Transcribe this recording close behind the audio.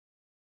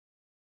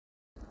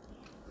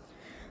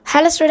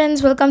Hello students,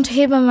 welcome to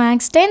Hiba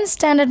Max 10th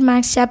Standard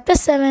Max Chapter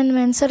 7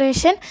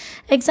 Mensuration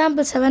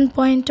Example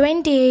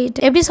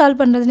 7.28 எப்படி solve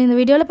பண்றதுன்னு இந்த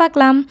வீடியோல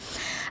பார்க்கலாம்.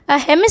 A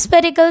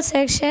hemispherical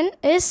section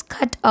is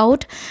cut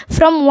out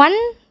from one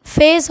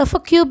face of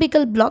a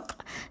cubical block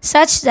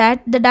such that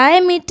the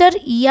diameter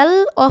L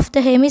of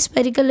the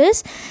hemispherical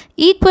is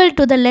equal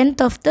to the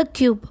length of the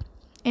cube.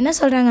 என்ன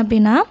சொல்கிறாங்க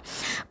அப்படின்னா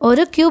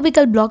ஒரு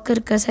cubical black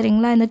இருக்குது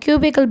சரிங்களா. இந்த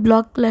cubical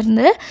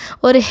பிளாக்லேருந்து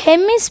ஒரு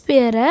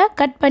ஹெமிஸ்பியரை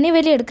cut பண்ணி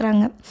வெளியே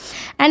எடுக்கிறாங்க.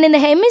 அண்ட் இந்த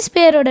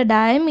ஹெமிஸ்பியரோட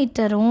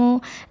டயமீட்டரும்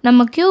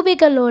நம்ம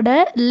கியூபிக்கலோட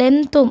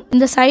லென்த்தும்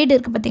இந்த சைடு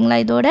இருக்குது பார்த்திங்களா,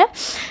 இதோட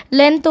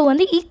லென்த்தும்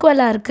வந்து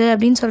ஈக்குவலாக இருக்குது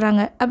அப்படின்னு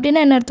சொல்கிறாங்க.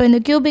 அப்படின்னா என்ன அர்த்தம்,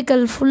 இந்த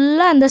கியூபிக்கல்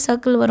ஃபுல்லாக அந்த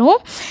சர்க்கிள் வரும்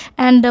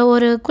அண்ட்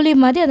ஒரு குழி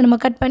மாதிரி அதை நம்ம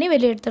கட் பண்ணி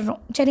வெளியே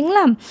எடுத்துடுறோம்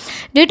சரிங்களா.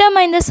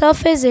 Determine the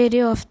surface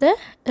area of the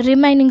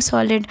remaining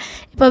solid.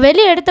 இப்போ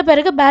வெளியே எடுத்த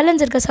பிறகு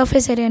பேலன்ஸ் இருக்க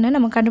சர்ஃபேஸ் ஏரியான்னு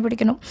நம்ம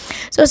கண்டுபிடிக்கணும்.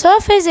 ஸோ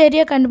சர்ஃபேஸ்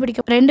ஏரியா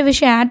கண்டுபிடிக்க ரெண்டு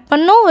விஷயம் ஆட்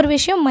பண்ணணும், ஒரு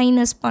விஷயம்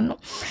மைனஸ் பண்ணும்.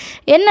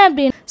 என்ன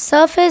அப்படின்னு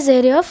சர்ஃபேஸ்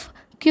ஏரியா ஆஃப்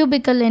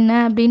கியூபிக்கல் என்ன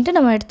அப்படின்ட்டு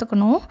நம்ம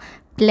எடுத்துக்கணும்.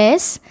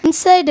 ப்ளஸ்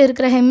இன்சைடு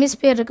இருக்கிற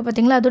ஹெமிஸ்பியர் இருக்குது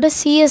பார்த்திங்களா, அதோட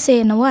சிஎஸ்ஏ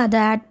என்னவோ அதை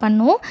ஆட்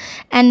பண்ணும்.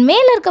 அண்ட்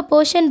மேலே இருக்க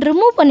போர்ஷன்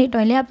ரிமூவ்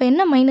பண்ணிட்டோம் இல்லையா, அப்போ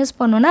என்ன மைனஸ்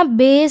பண்ணோன்னா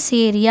பேஸ்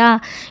ஏரியா.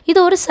 இது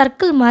ஒரு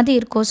சர்க்கிள் மாதிரி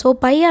இருக்கும். ஸோ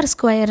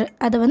πr²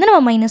 அதை வந்து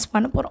நம்ம மைனஸ்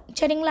பண்ண போகிறோம்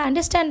சரிங்களா.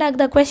 அண்டர்ஸ்டாண்ட்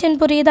ஆகுதா, கொஷின்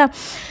புரியுதா?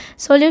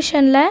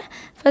 சொல்யூஷனில்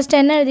ஃபஸ்ட்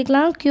என்ன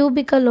எழுதிக்கலாம்,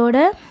 கியூபிக்கலோட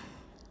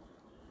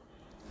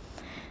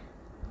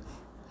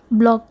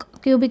பிளாக்,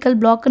 கியூபிக்கல்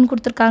பிளாக்குன்னு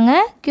கொடுத்துருக்காங்க.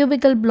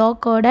 Cubical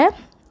பிளாக்கோட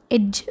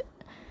edge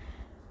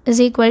is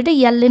equal to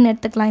Lன்னு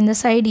எடுத்துக்கலாம். இந்த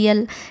சைடு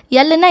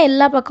எல்லுன்னா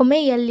எல்லா பக்கமே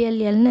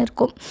எல்னு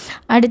இருக்கும்.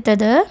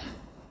 அடுத்தது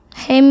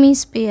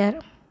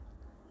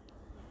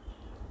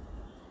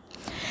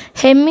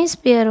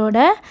ஹெமிஸ்பியரோட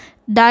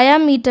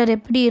டயாமீட்டர்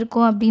எப்படி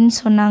இருக்கும் அப்படின்னு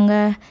சொன்னாங்க,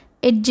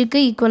 எட்ஜுக்கு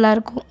ஈக்குவலாக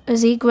இருக்கும்,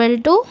 is equal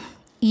to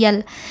L.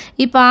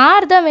 இப்போ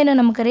ஆர் தான் வேணும்,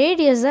 நமக்கு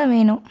ரேடியஸ் தான்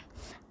வேணும்.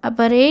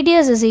 அப்போ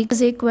radius is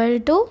equal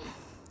to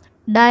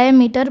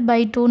diameter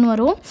by 2ன்னு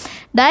வரும்.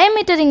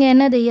 டயமீட்டர் இங்கே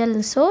என்னது L,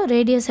 ஸோ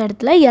ரேடியஸ்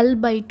இடத்துல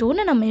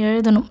L/2ன்னு நம்ம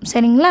எழுதணும்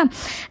சரிங்களா.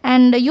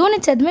 அண்ட்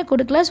யூனிட்ஸ் எதுவுமே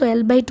கொடுக்கல, ஸோ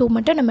L/2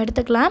 மட்டும் நம்ம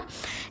எடுத்துக்கலாம்.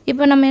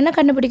 இப்போ நம்ம என்ன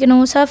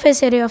கண்டுபிடிக்கணும்,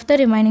 surface area of the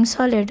remaining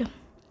solid.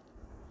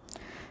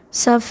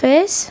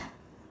 Surface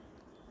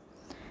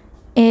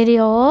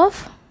area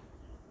of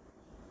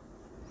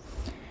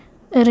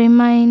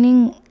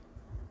remaining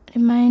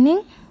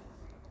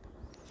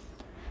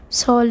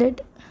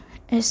solid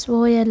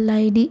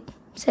SOLID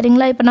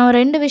சரிங்களா. இப்போ நான்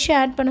ரெண்டு விஷயம்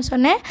ஆட் பண்ண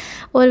சொன்னேன்,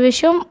 ஒரு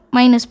விஷயம்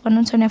மைனஸ்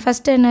பண்ணணும்னு சொன்னேன்.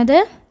 ஃபஸ்ட்டு என்னது,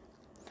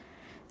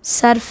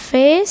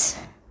 surface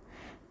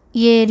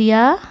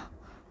area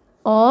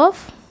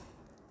of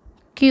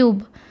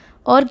cube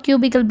R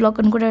cubical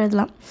பிளாக்னு கூட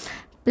எழுதலாம்,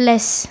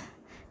 plus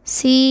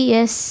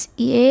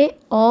CSA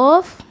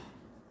of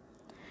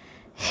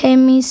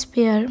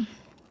hemisphere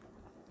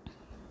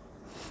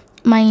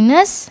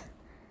minus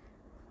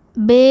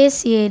base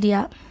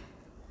area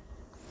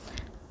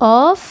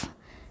of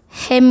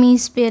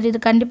hemisphere. இது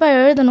கண்டிப்பாக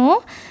எழுதணும்,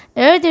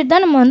 எழுதிட்டு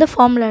தான் நம்ம வந்து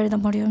ஃபார்முலா எழுத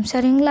முடியும்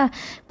சரிங்களா.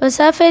 இப்போ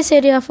surface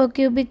area of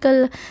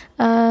cubical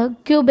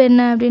cube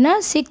என்ன அப்படின்னா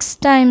 6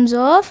 times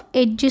of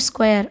edge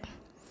square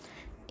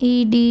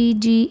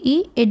EDGE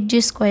edge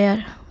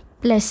square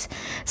plus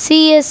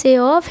CSA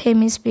of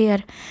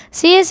hemisphere.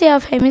 CSA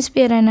of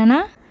hemisphere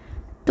என்னென்னா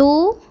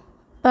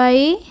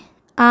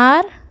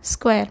 2πr²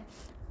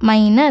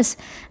 மைனஸ்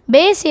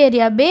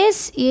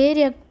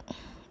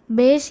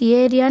பேஸ்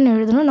ஏரியான்னு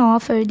எழுதணும், நான்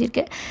ஆஃப்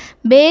எழுதியிருக்கேன்.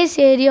 பேஸ்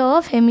ஏரியா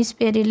ஆஃப்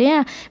ஹெமிஸ்பியர் இல்லையா.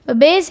 இப்போ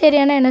பேஸ்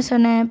ஏரியானா என்ன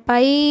சொன்னேன்,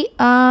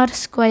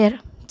 πr²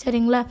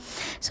 சரிங்களா.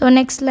 ஸோ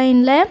நெக்ஸ்ட்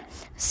லைனில்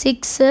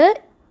 6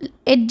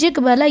 எட்ஜுக்கு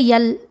பதிலாக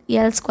L²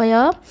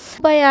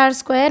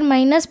 πr²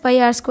 minus πr²,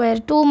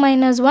 2 -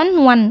 1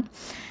 1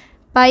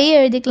 by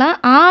எழுதிக்கலாம்.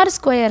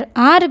 r²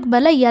 ஆருக்கு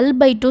பதிலாக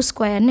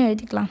L/2²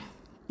 எழுதிக்கலாம்.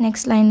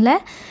 நெக்ஸ்ட் லைனில்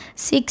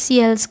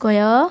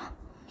 6L²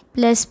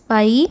 plus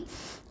pi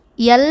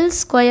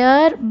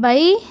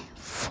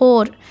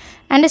L²/4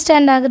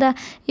 understand ஆகுதா.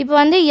 இப்போ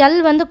வந்து L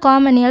வந்து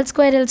காமன்,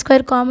 L²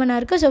 காமனாக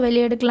இருக்குது, ஸோ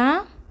வெளியே எடுக்கலாம்.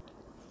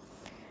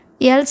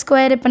 L²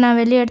 இப்போ நான்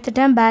வெளியே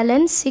எடுத்துட்டேன்,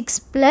 பேலன்ஸ் 6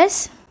 +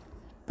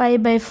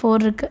 π/4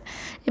 இருக்குது.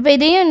 இப்போ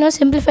இதையும் இன்னும்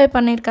சிம்பிளிஃபை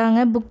பண்ணியிருக்காங்க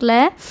புக்கில்.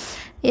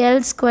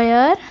 L²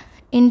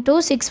 ×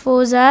 6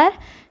 4s are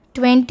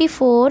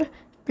 24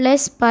 +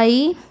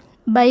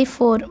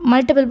 π/4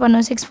 மல்டிபிள்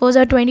பண்ணோம். 6 4s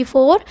are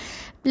 24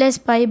 +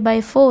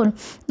 π/4.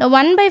 இந்த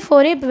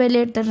 1/4 இப்போ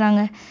வெளியே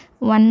எடுத்துடுறாங்க.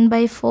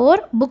 1/4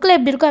 புக்கில்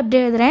எப்படி இருக்கோ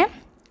அப்படியே எழுதுகிறேன்.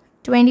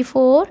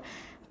 24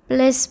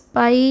 + π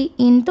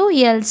 ×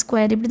 L²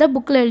 இப்படி தான்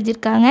புக்கில்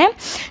எழுதியிருக்காங்க.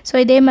 ஸோ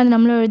இதே மாதிரி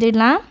நம்மளும்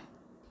எழுதிடலாம்.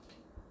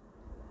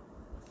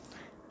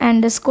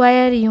 அண்டு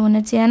ஸ்கொயர்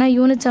யூனிட்ஸ், ஏன்னா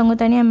யூனிட்ஸ் அவங்க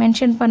தனியாக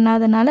மென்ஷன்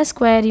பண்ணாதனால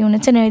ஸ்கொயர்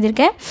யூனிட்ஸ்ன்னு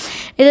எழுதியிருக்கேன்.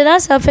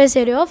 இதுதான் surface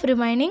area of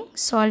remaining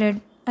solid.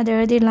 அதை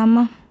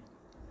எழுதிடலாமா,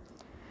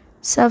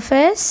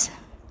 surface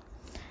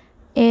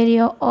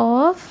area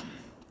of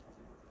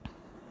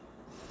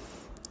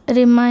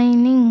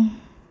remaining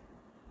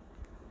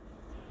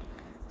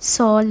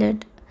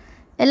solid.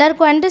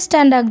 எல்லாருக்கும்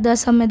அண்டர்ஸ்டாண்ட் ஆகுதா?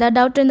 சம் ஏதாவது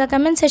டவுட் இருந்தால்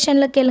கமெண்ட்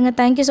செஷனில் கேளுங்க.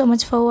 தேங்க்யூ ஸோ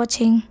மச் ஃபார்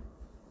வாட்சிங்.